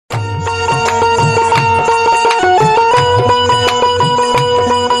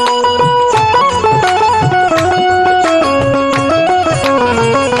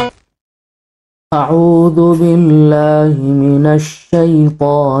أعوذ بالله من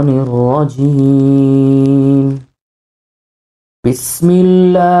الشيطان الرجيم بسم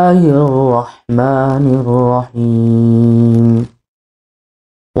الله الرحمن الرحيم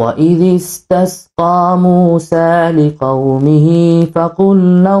وإذ استسقى موسى لقومه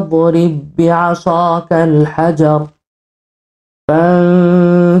فقلنا اضرب بعصاك الحجر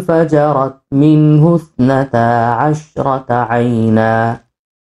فانفجرت منه 12 عينا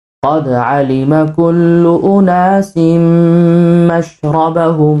قد علم كل أناس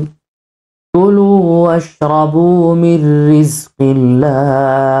مشربهم كلوا واشربوا من رزق الله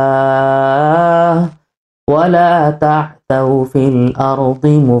ولا تعثوا في الأرض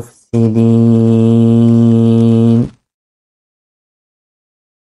مفسدين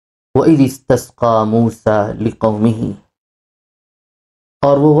وَإِذِ اسْتَسْقَى مُوسَى لِقَوْمِهِ،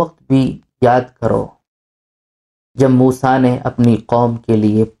 اور وہ وقت بھی یاد کرو جب موسیٰ نے اپنی قوم کے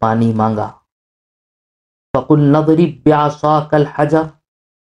لیے پانی مانگا۔ فَقُلْنَا اضْرِب بِّعَصَاكَ الْحَجَرَ،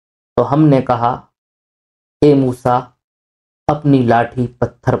 تو ہم نے کہا اے موسیٰ اپنی لاٹھی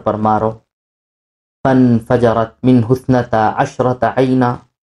پتھر پر مارو۔ فَانْفَجَرَتْ مِنْهُ 12 عَيْنًا،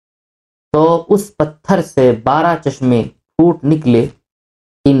 تو اس پتھر سے 12 چشمے پھوٹ نکلے۔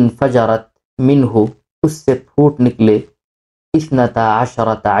 انفجرت منہ، اس سے پھوٹ نکلے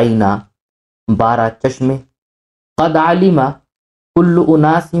 12 عینا، 12 چشمے۔ قد علم کل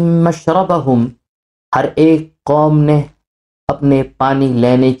اناس مشربہم، ہر ایک قوم نے اپنے پانی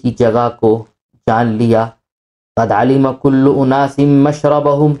لینے کی جگہ کو جان لیا۔ قد علم کل اناس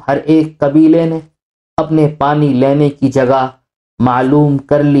مشربہم، ہر ایک قبیلے نے اپنے پانی لینے کی جگہ معلوم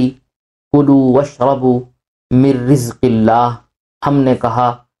کر لی۔ کلوا واشربوا من رزق اللہ، ہم نے کہا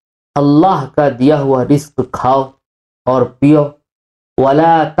اللہ کا دیا ہوا رزق کھاؤ اور پیو۔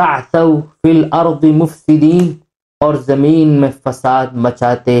 ولا تعثوا فی الارض مفسدین، اور زمین میں فساد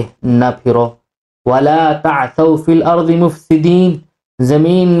مچاتے نہ پھرو۔ ولا تعثوا فی الارض مفسدین،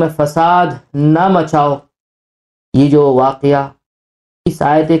 زمین میں فساد نہ مچاؤ۔ یہ جو واقعہ اس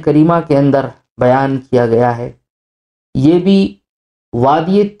آیت کریمہ کے اندر بیان کیا گیا ہے، یہ بھی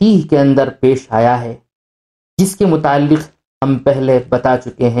وادی تیہ کے اندر پیش آیا ہے، جس کے متعلق ہم پہلے بتا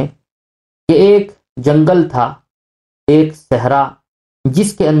چکے ہیں کہ ایک جنگل تھا، ایک صحرا، جس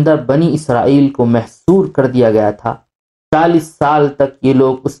کے اندر بنی اسرائیل کو محصور کر دیا گیا تھا۔ 40 سال تک یہ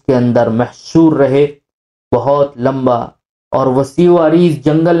لوگ اس کے اندر محصور رہے۔ بہت لمبا اور وسیع و عریض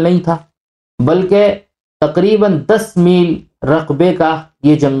جنگل نہیں تھا، بلکہ تقریباً 10 میل رقبے کا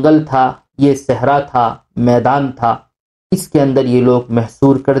یہ جنگل تھا، یہ صحرا تھا، میدان تھا۔ اس کے اندر یہ لوگ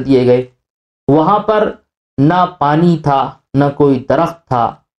محصور کر دیے گئے۔ وہاں پر نہ پانی تھا، نہ کوئی درخت تھا،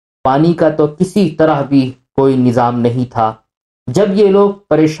 پانی کا تو کسی طرح بھی کوئی نظام نہیں تھا۔ جب یہ لوگ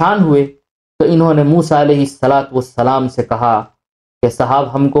پریشان ہوئے تو انہوں نے موسیٰ علیہ السلام سے کہا کہ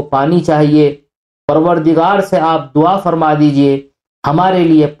صاحب ہم کو پانی چاہیے، پروردگار سے آپ دعا فرما دیجئے ہمارے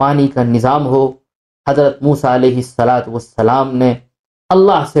لیے پانی کا نظام ہو۔ حضرت موسیٰ علیہ السلام نے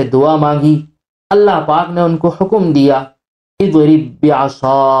اللہ سے دعا مانگی۔ اللہ پاک نے ان کو حکم دیا اضرب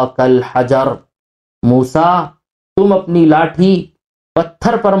بعصاک الحجر، موسیٰ تم اپنی لاٹھی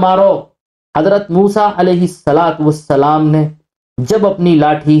پتھر پر مارو۔ حضرت موسیٰ علیہ السلام نے جب اپنی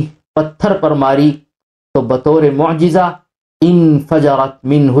لاٹھی پتھر پر ماری تو بطور معجزہ انفجرت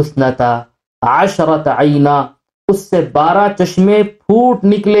منہ 12 عینا، اس سے 12 چشمے پھوٹ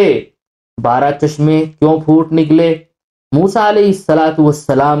نکلے۔ 12 چشمے کیوں پھوٹ نکلے؟ موسیٰ علیہ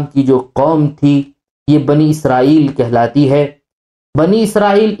السلام کی جو قوم تھی یہ بنی اسرائیل کہلاتی ہے۔ بنی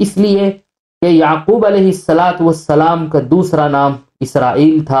اسرائیل اس لیے کہ یعقوب علیہ السلام کا دوسرا نام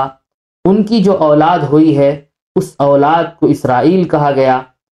اسرائیل تھا۔ ان کی جو اولاد ہوئی ہے اس اولاد کو اسرائیل کہا گیا۔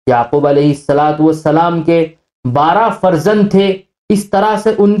 یعقوب علیہ السلام کے 12 فرزند تھے، اس طرح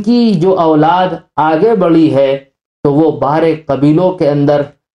سے ان کی جو اولاد آگے بڑھی ہے تو وہ 12 قبیلوں کے اندر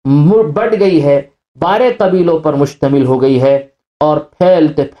بٹ گئی ہے، 12 قبیلوں پر مشتمل ہو گئی ہے، اور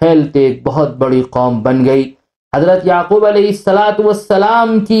پھیلتے پھیلتے ایک بہت بڑی قوم بن گئی۔ حضرت یعقوب علیہ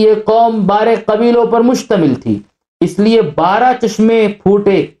السلام کی یہ قوم 12 قبیلوں پر مشتمل تھی، اس لیے 12 چشمے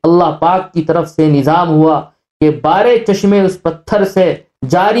پھوٹے۔ اللہ پاک کی طرف سے نظام ہوا کہ 12 چشمے اس پتھر سے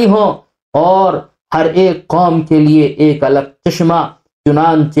جاری ہوں اور ہر ایک قوم کے لیے ایک الگ چشمہ۔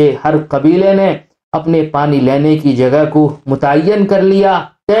 چنانچہ ہر قبیلے نے اپنے پانی لینے کی جگہ کو متعین کر لیا،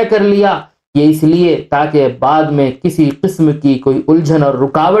 طے کر لیا۔ یہ اس لیے تاکہ بعد میں کسی قسم کی کوئی الجھن اور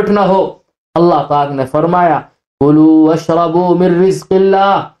رکاوٹ نہ ہو۔ اللہ پاک نے فرمایا کلوا واشربوا من رزق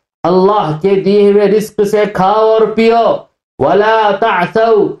اللہ، اللہ کے دیے ہوئے رزق سے کھاؤ اور پیو۔ ولا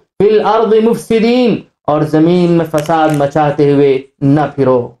تعثوا فی الارض مفسدین، اور زمین میں فساد مچاتے ہوئے نہ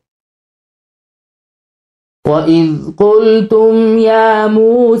پھرو۔ وَإِذْ قُلْتُمْ يَا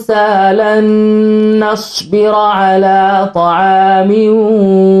مُوسَى لَن نَّصْبِرَ عَلَىٰ طَعَامٍ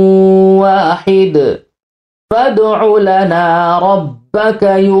وَاحِدٍ فَادْعُ لَنَا رَبَّكَ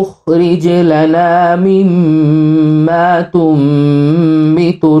يُخْرِجْ لَنَا مِمَّا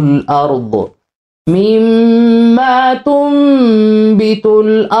تُنبِتُ الْأَرْضُ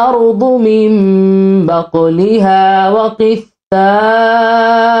مِن بَقْلِهَا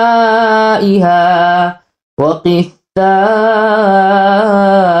وقثائها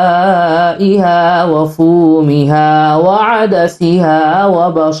وفومها وعدسها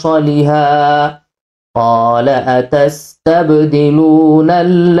وبصلها قال أتستبدلون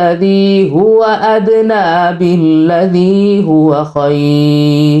الذي هو أدنى بالذي هو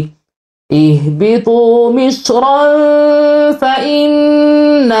خير اهبطوا مصرا فإن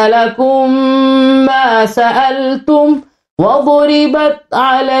لكم ما سألتم وضربت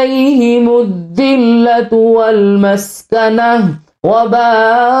عليهم الذلة والمسكنة وباءوا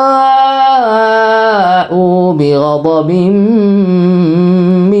بغضب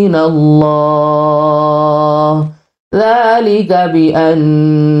من الله ذلك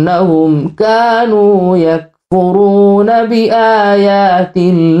بأنهم كانوا يكفرون بآيات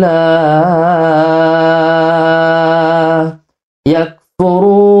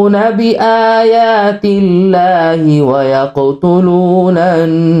الله ويقتلون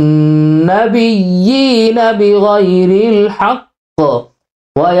النبيين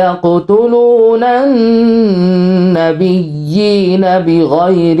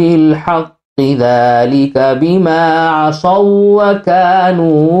بغير الحق ذلك بما عصوا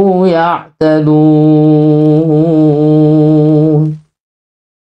وكانوا يعتدون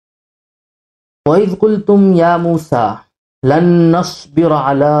وَإِذْ قُلْتُمْ يَا مُوسَى لَن نَّصْبِرَ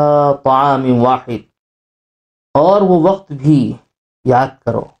عَلَىٰ طَعَامٍ وَاحِدٍ، اور وہ وقت بھی یاد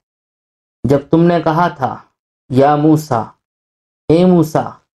کرو جب تم نے کہا تھا یا موسیٰ، اے موسیٰ،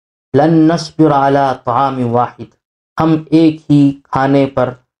 لن نصبر علی طعام واحد، ہم ایک ہی کھانے پر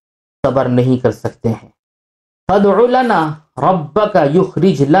صبر نہیں کر سکتے ہیں۔ فادع لنا ربک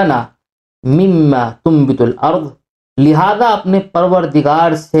یخرج لنا مما تنبت الارض، لہذا اپنے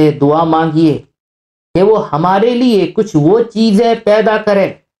پروردگار سے دعا مانگیے کہ وہ ہمارے لیے کچھ وہ چیزیں پیدا کرے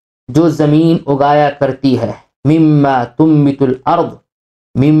جو زمین اگایا کرتی ہے۔ مما تنبت الارض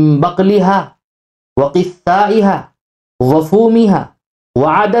من بقلها وقثائها وفومها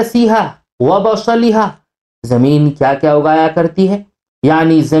وعدسها وبصلها، زمین کیا کیا اگایا کرتی ہے؟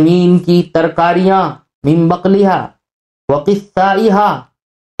 یعنی زمین کی ترکاریاں، من بقلها وقثائها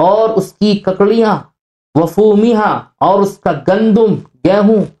اور اس کی ککڑیاں، وفومها اور اس کا گندم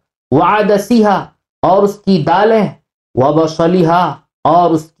گیہوں، وعدسها اور اس کی دالیں، وبصلها اور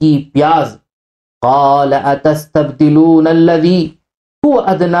اس کی پیاز۔ قال اتستبدلون الذی هو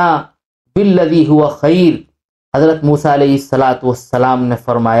ادنی بالذی هو خیر، حضرت موسیٰ علیہ السلام نے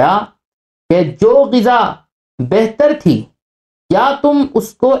فرمایا کہ جو غذا بہتر تھی کیا تم اس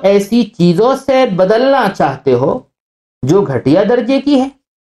کو ایسی چیزوں سے بدلنا چاہتے ہو جو گھٹیا درجے کی ہے؟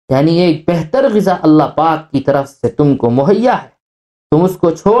 یعنی ایک بہتر غذا اللہ پاک کی طرف سے تم کو مہیا ہے، تم اس کو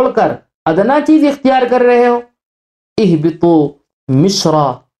چھوڑ کر ادنا چیز اختیار کر رہے ہو۔ اہبطوا مصر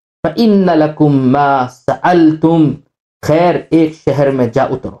فإن لکم ما سألتم، خیر ایک شہر میں جا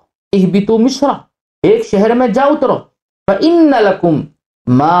اترو، اہبطوا مصر ایک شہر میں جا اترو، فإن لکم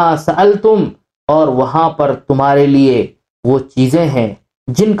ما سألتم اور وہاں پر تمہارے لیے وہ چیزیں ہیں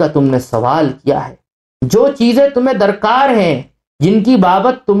جن کا تم نے سوال کیا ہے، جو چیزیں تمہیں درکار ہیں، جن کی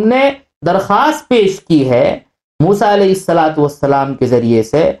بابت تم نے درخواست پیش کی ہے موسیٰ علیہ السلام کے ذریعے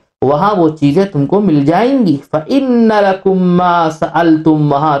سے، وہاں وہ چیزیں تم کو مل جائیں گی۔ فَإِنَّ لَكُمْ مَا سَأَلْتُمْ،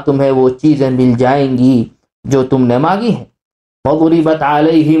 وہاں تمہیں وہ چیزیں مل جائیں گی جو تم نے مانگی ہیں۔ وَضُرِبَتْ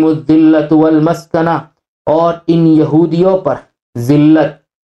عَلَيْهِمُ الذِّلَّةُ وَالْمَسْكَنَةُ، اور ان یہودیوں پر ذلت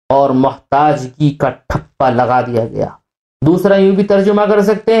اور محتاجگی کا ٹھپا لگا دیا گیا۔ دوسرا یوں بھی ترجمہ کر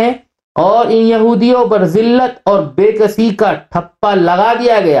سکتے ہیں، اور ان یہودیوں پر ذلت اور بے کسی کا ٹھپا لگا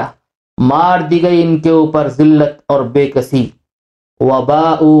دیا گیا، مار دی گئی ان کے اوپر ذلت اور بے کسی۔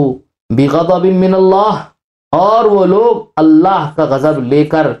 وباءوا بغضب من اللہ، اور وہ لوگ اللہ کا غضب لے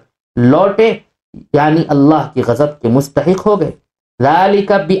کر لوٹے، یعنی اللہ کی غضب کے مستحق ہو گئے۔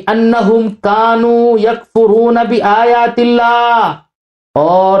 ذالک بأنہم کانوا یکفرون بآیات اللہ،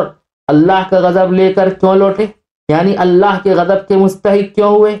 اور اللہ کا غضب لے کر کیوں لوٹے، یعنی اللہ کے غضب کے مستحق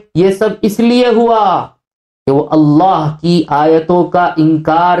کیوں ہوئے؟ یہ سب اس لیے ہوا کہ وہ اللہ کی آیتوں کا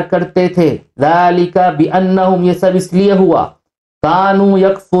انکار کرتے تھے۔ ذالک بأنہم، یہ سب اس لیے ہوا، کانوا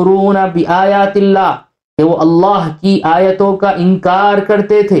یکفرون بآیات اللہ، کہ وہ اللہ کی آیتوں کا انکار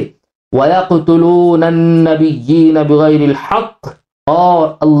کرتے تھے۔ وَيَقْتُلُونَ النَّبِيِّينَ بِغَيْرِ الْحَقِّ، اور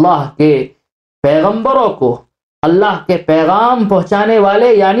اللہ کے پیغمبروں کو اللہ کے پیغام پہنچانے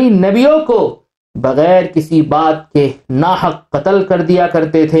والے یعنی نبیوں کو بغیر کسی بات کے ناحق قتل کر دیا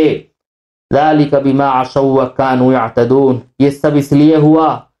کرتے تھے۔ ذالک بما عصوا وکانوا یعتدون، یہ سب اس لیے ہوا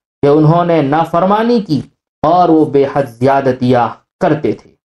کہ انہوں نے نافرمانی کی اور وہ بے حد زیادتیاں کرتے تھے۔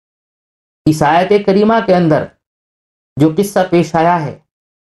 اس آیت کریمہ کے اندر جو قصہ پیش آیا ہے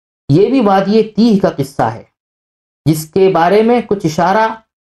یہ بھی وادی تیہ کا قصہ ہے، جس کے بارے میں کچھ اشارہ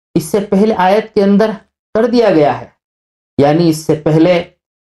اس سے پہلے آیت کے اندر کر دیا گیا ہے۔ یعنی اس سے پہلے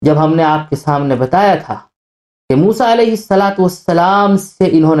جب ہم نے آپ کے سامنے بتایا تھا کہ موسیٰ علیہ السلام سے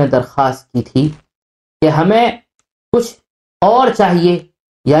انہوں نے درخواست کی تھی کہ ہمیں کچھ اور چاہیے،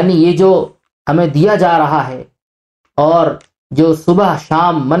 یعنی یہ جو ہمیں دیا جا رہا ہے اور جو صبح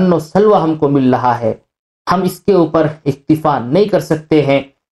شام من و سلوہ ہم کو مل رہا ہے، ہم اس کے اوپر اکتفا نہیں کر سکتے ہیں۔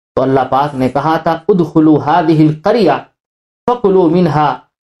 تو اللہ پاک نے کہا تھا ادخلوا هذه القرية فكلوا منها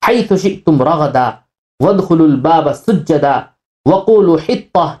حيث شئتم رغدا وادخلوا الباب سجدا وقولوا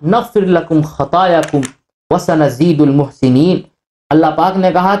حطة نغفر لكم خطاياكم وسنزيد المحسنين۔ اللہ پاک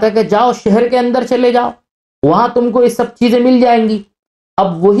نے کہا تھا کہ جاؤ شہر کے اندر چلے جاؤ، وہاں تم کو یہ سب چیزیں مل جائیں گی۔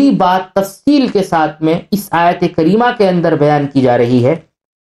 اب وہی بات تفصیل کے ساتھ میں اس آیت کریمہ کے اندر بیان کی جا رہی ہے۔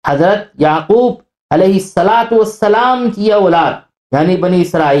 حضرت یعقوب علیہ السلام کی اولاد یعنی بنی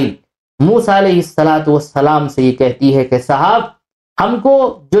اسرائیل موسیٰ علیہ السلام سے یہ کہتی ہے کہ صاحب ہم کو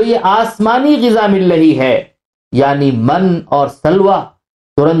جو یہ آسمانی غذا مل رہی ہے یعنی من اور سلوہ،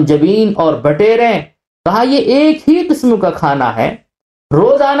 ترنجبین اور بٹیریں، کہا یہ ایک ہی قسم کا کھانا ہے،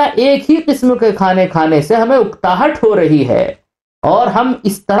 روزانہ ایک ہی قسم کے کھانے کھانے سے ہمیں اکتاہٹ ہو رہی ہے اور ہم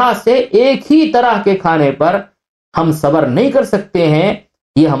اس طرح سے ایک ہی طرح کے کھانے پر ہم صبر نہیں کر سکتے ہیں،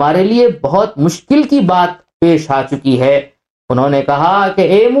 یہ ہمارے لیے بہت مشکل کی بات پیش آ چکی ہے۔ انہوں نے کہا کہ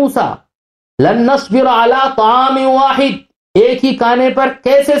اے موسیٰ لن نصبر علی طعام واحد، ایک ہی کھانے پر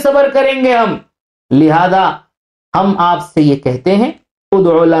کیسے صبر کریں گے ہم، لہذا ہم آپ سے یہ کہتے ہیں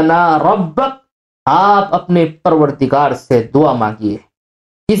ادع لنا ربک، آپ اپنے پروردگار سے دعا مانگیے۔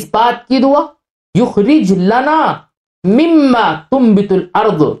 کس بات کی دعا؟ یخرج لنا مما تنبت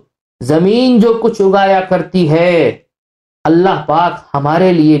الارض، زمین جو کچھ اگایا کرتی ہے اللہ پاک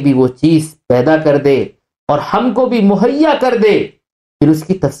ہمارے لیے بھی وہ چیز پیدا کر دے اور ہم کو بھی مہیا کر دے۔ پھر اس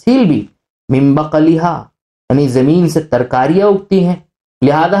کی تفصیل بھی من بقلھا، یعنی زمین سے ترکاریاں اگتی ہیں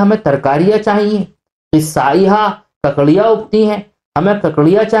لہذا ہمیں ترکاریاں چاہیے، قصائیہا، ککڑیاں اگتی ہیں ہمیں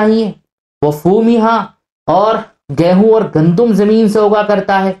ککڑیاں چاہیے، وفومیہا، اور گیہوں اور گندم زمین سے اگا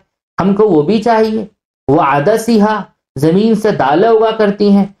کرتا ہے ہم کو وہ بھی چاہیے، وعدسیہا، زمین سے دالیں اگا کرتی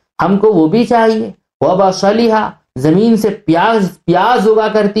ہیں ہم کو وہ بھی چاہیے، وبصلیہا، زمین سے پیاز اگا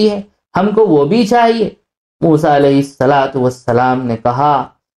کرتی ہے ہم کو وہ بھی چاہیے۔ موسیٰ علیہ السلام نے کہا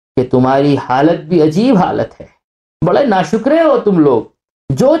کہ تمہاری حالت بھی عجیب حالت ہے، بڑے ناشکرے ہو تم لوگ،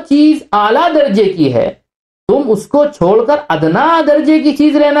 جو چیز اعلیٰ درجے کی ہے تم اس کو چھوڑ کر ادنا درجے کی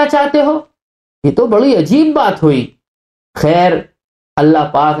چیز لینا چاہتے ہو، یہ تو بڑی عجیب بات ہوئی۔ خیر اللہ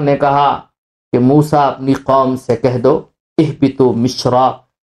پاک نے کہا کہ موسیٰ اپنی قوم سے کہہ دو اہبطوا مصر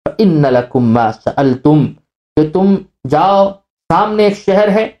فإن لکم ما سألتم، کہ تم جاؤ، سامنے ایک شہر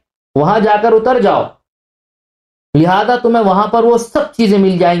ہے وہاں جا کر اتر جاؤ، لہذا تمہیں وہاں پر وہ سب چیزیں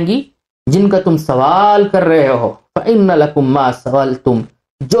مل جائیں گی جن کا تم سوال کر رہے ہو۔ فإن لکم ما سألتم،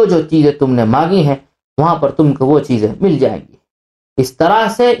 جو جو چیزیں تم نے مانگی ہیں وہاں پر تم کو وہ چیزیں مل جائیں گی۔ اس طرح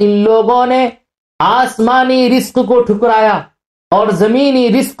سے ان لوگوں نے آسمانی رزق کو ٹھکرایا اور زمینی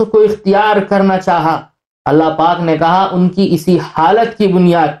رزق کو اختیار کرنا چاہا۔ اللہ پاک نے کہا ان کی اسی حالت کی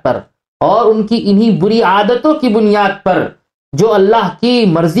بنیاد پر اور ان کی انہی بری عادتوں کی بنیاد پر جو اللہ کی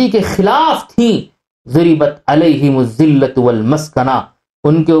مرضی کے خلاف تھیں، ضربت علیہم الذلۃ والمسکنہ،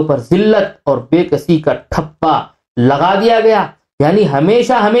 ان کے اوپر ذلت اور بے کسی کا ٹھپا لگا دیا گیا، یعنی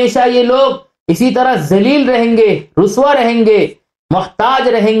ہمیشہ ہمیشہ یہ لوگ اسی طرح ذلیل رہیں گے، رسوا رہیں گے، محتاج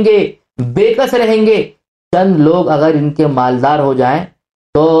رہیں گے، بے کس رہیں گے۔ چند لوگ اگر ان کے مالدار ہو جائیں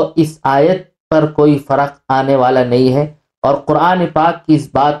تو اس آیت پر کوئی فرق آنے والا نہیں ہے، اور قرآن پاک کی اس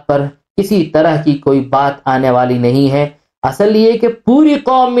بات پر کسی طرح کی کوئی بات آنے والی نہیں ہے۔ اصل یہ کہ پوری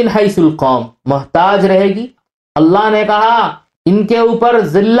قوم من حیث القوم محتاج رہے گی۔ اللہ نے کہا ان کے اوپر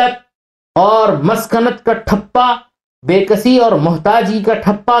ذلت اور مسکنت کا ٹھپا، بے کسی اور محتاجی کا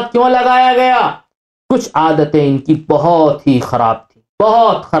ٹھپا کیوں لگایا گیا؟ کچھ عادتیں ان کی بہت ہی خراب تھی،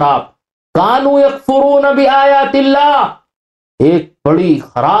 بہت خراب۔ کانوا یکفرون بآیات اللہ، ایک بڑی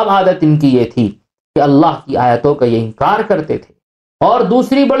خراب عادت ان کی یہ تھی کہ اللہ کی آیتوں کا یہ انکار کرتے تھے۔ اور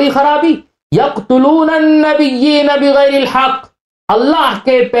دوسری بڑی خرابی یقتلون النبیین بغیر الحق، اللہ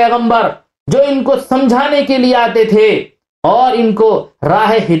کے پیغمبر جو ان کو سمجھانے کے لیے آتے تھے اور ان کو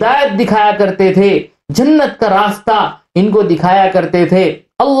راہ ہدایت دکھایا کرتے تھے، جنت کا راستہ ان کو دکھایا کرتے تھے،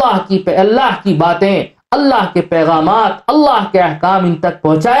 اللہ کی باتیں اللہ کے پیغامات، اللہ کے احکام ان تک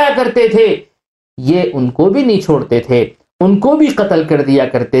پہنچایا کرتے تھے، یہ ان کو بھی نہیں چھوڑتے تھے، ان کو بھی قتل کر دیا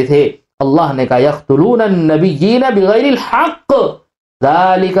کرتے تھے۔ اللہ نے کہا یقتلون النبیین بغیر الحق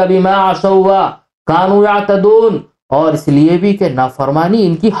ذالک بما عصوا کانوا یعتدون، اور اس لیے بھی کہ نافرمانی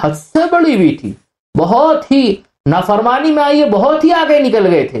ان کی حد سے بڑی ہوئی تھی، بہت ہی نافرمانی میں آئیے بہت ہی آگے نکل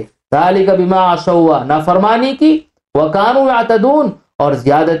گئے تھے۔ ذالک بما عصوا، نافرمانی کی، وکانوا یعتدون، اور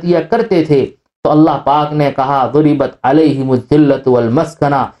زیادتیاں کرتے تھے۔ تو اللہ پاک نے کہا ضربت علیہم الذلۃ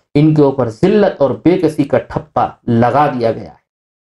والمسکنہ، ان کے اوپر ذلت اور بے کسی کا ٹھپا لگا دیا گیا ہے۔